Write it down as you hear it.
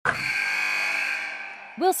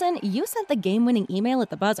Wilson, you sent the game-winning email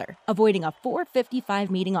at the buzzer, avoiding a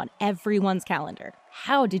 4:55 meeting on everyone's calendar.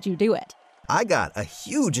 How did you do it? I got a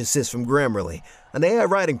huge assist from Grammarly, an AI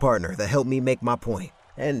writing partner that helped me make my point.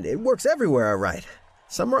 And it works everywhere I write.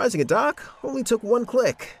 Summarizing a doc only took one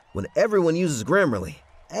click. When everyone uses Grammarly,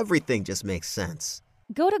 everything just makes sense.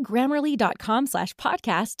 Go to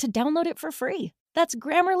Grammarly.com/podcast to download it for free. That's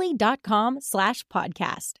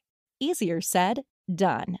Grammarly.com/podcast. Easier said,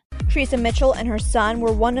 done. Teresa Mitchell and her son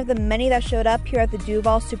were one of the many that showed up here at the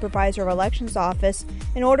Duval Supervisor of Elections office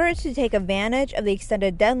in order to take advantage of the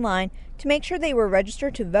extended deadline to make sure they were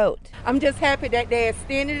registered to vote. I'm just happy that they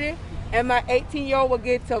extended it and my 18-year-old will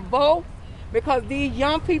get to vote, because these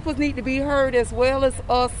young people need to be heard as well as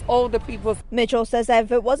us older people. Mitchell says that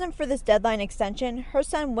if it wasn't for this deadline extension, her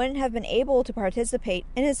son wouldn't have been able to participate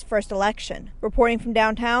in his first election. Reporting from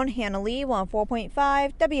downtown, Hannah Lee,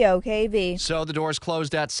 104.5 WOKV. So the doors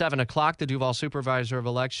closed at 7 o'clock. The Duval Supervisor of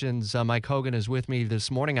Elections, Mike Hogan, is with me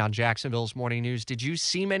this morning on Jacksonville's Morning News. Did you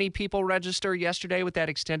see many people register yesterday with that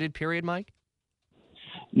extended period, Mike?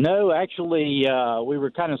 No, actually, we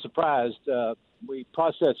were kind of surprised. We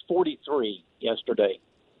processed 43 yesterday.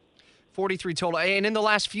 43 total. And in the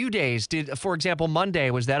last few days, for example, Monday,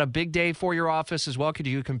 was that a big day for your office as well? Could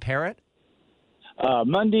you compare it?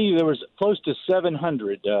 Monday, there was close to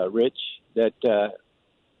 700, Rich, that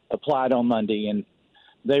applied on Monday, and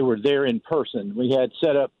they were there in person. We had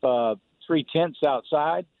set up 3 tents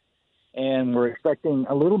outside, and we're expecting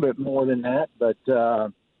a little bit more than that, but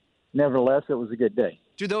nevertheless, it was a good day.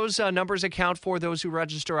 Do those numbers account for those who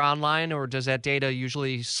register online, or does that data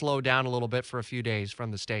usually slow down a little bit for a few days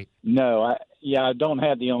from the state? No, I don't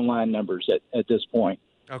have the online numbers at this point.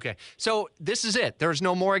 Okay, so this is it. There's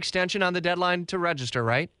no more extension on the deadline to register,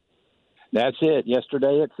 right? That's it,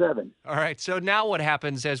 yesterday at 7. All right, so now what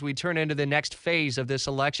happens as we turn into the next phase of this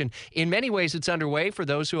election? In many ways, it's underway for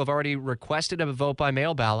those who have already requested a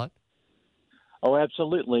vote-by-mail ballot. Oh,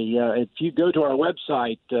 absolutely. If you go to our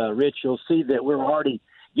website, Rich, you'll see that we're already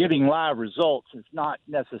giving live results. It's not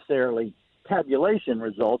necessarily tabulation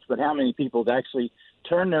results, but how many people have actually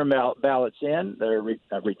turned their ballots in,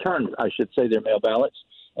 returned, I should say, their mail ballots,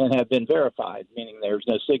 and have been verified, meaning there's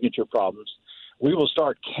no signature problems. We will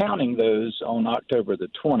start counting those on October the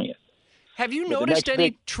 20th. Have you noticed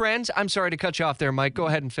any trends? I'm sorry to cut you off there, Mike. Go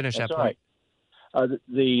ahead and finish that point. Right.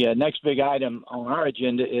 The next big item on our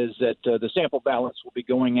agenda is that the sample ballots will be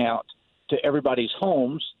going out to everybody's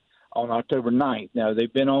homes on October 9th. Now,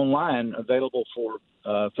 they've been online, available for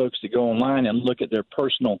folks to go online and look at their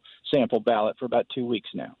personal sample ballot for about 2 weeks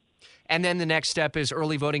now. And then the next step is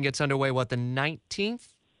early voting gets underway, the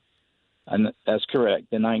 19th? And that's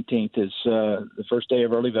correct. The 19th is the first day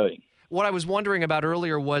of early voting. What I was wondering about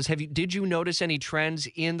earlier was, did you notice any trends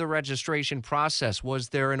in the registration process? Was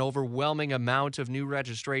there an overwhelming amount of new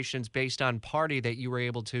registrations based on party that you were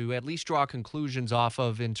able to at least draw conclusions off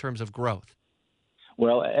of in terms of growth?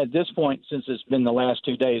 Well, at this point, since it's been the last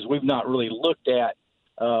 2 days, we've not really looked at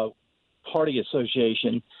party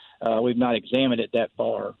association. We've not examined it that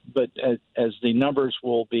far. But as the numbers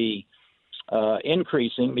will be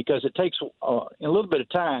increasing, because it takes a little bit of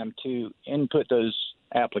time to input those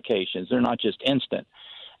applications. They're not just instant.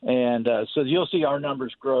 And so you'll see our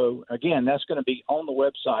numbers grow. Again, that's going to be on the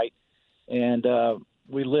website. And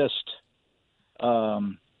we list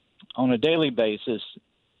on a daily basis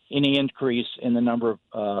any increase in the number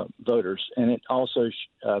of voters. And it also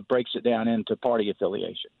breaks it down into party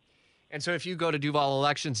affiliation. And so if you go to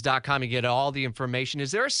DuvalElections.com, you get all the information.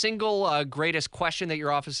 Is there a single greatest question that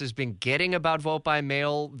your office has been getting about vote by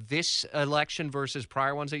mail this election versus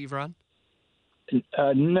prior ones that you've run?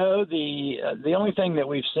 No, the only thing that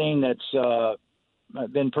we've seen that's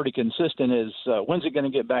been pretty consistent is when's it going to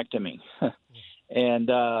get back to me? And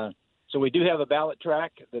so we do have a ballot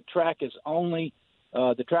track. The tracking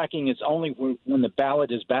is only when the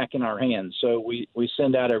ballot is back in our hands. So we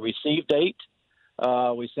send out a receive date.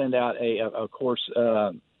 We send out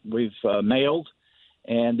we've mailed,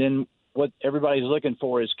 and then what everybody's looking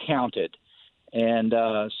for is counted. And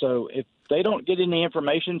so if they don't get any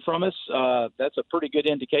information from us, that's a pretty good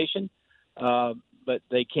indication. But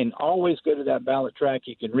they can always go to that ballot track.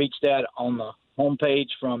 You can reach that on the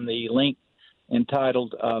homepage from the link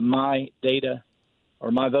entitled My Data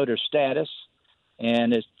or My Voter Status.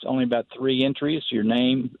 And it's only about 3 entries, your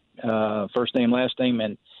name, first name, last name,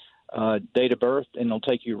 and date of birth, and it'll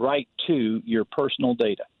take you right to your personal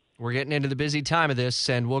data. We're getting into the busy time of this,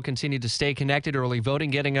 and we'll continue to stay connected. Early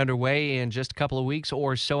voting getting underway in just a couple of weeks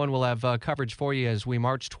or so, and we'll have coverage for you as we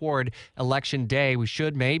march toward Election Day. We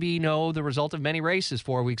should maybe know the result of many races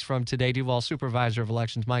 4 weeks from today. Duval Supervisor of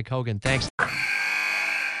Elections, Mike Hogan. Thanks.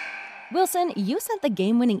 Wilson, you sent the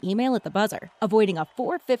game-winning email at the buzzer, avoiding a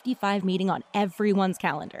 4:55 meeting on everyone's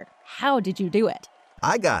calendar. How did you do it?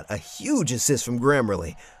 I got a huge assist from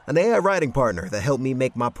Grammarly, an AI writing partner that helped me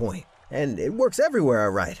make my point. And it works everywhere I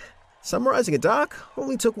write. Summarizing a doc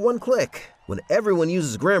only took one click. When everyone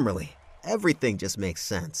uses Grammarly, everything just makes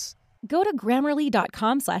sense. Go to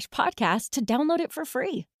Grammarly.com/podcast to download it for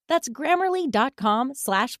free. That's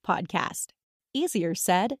Grammarly.com/podcast. Easier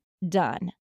said, done.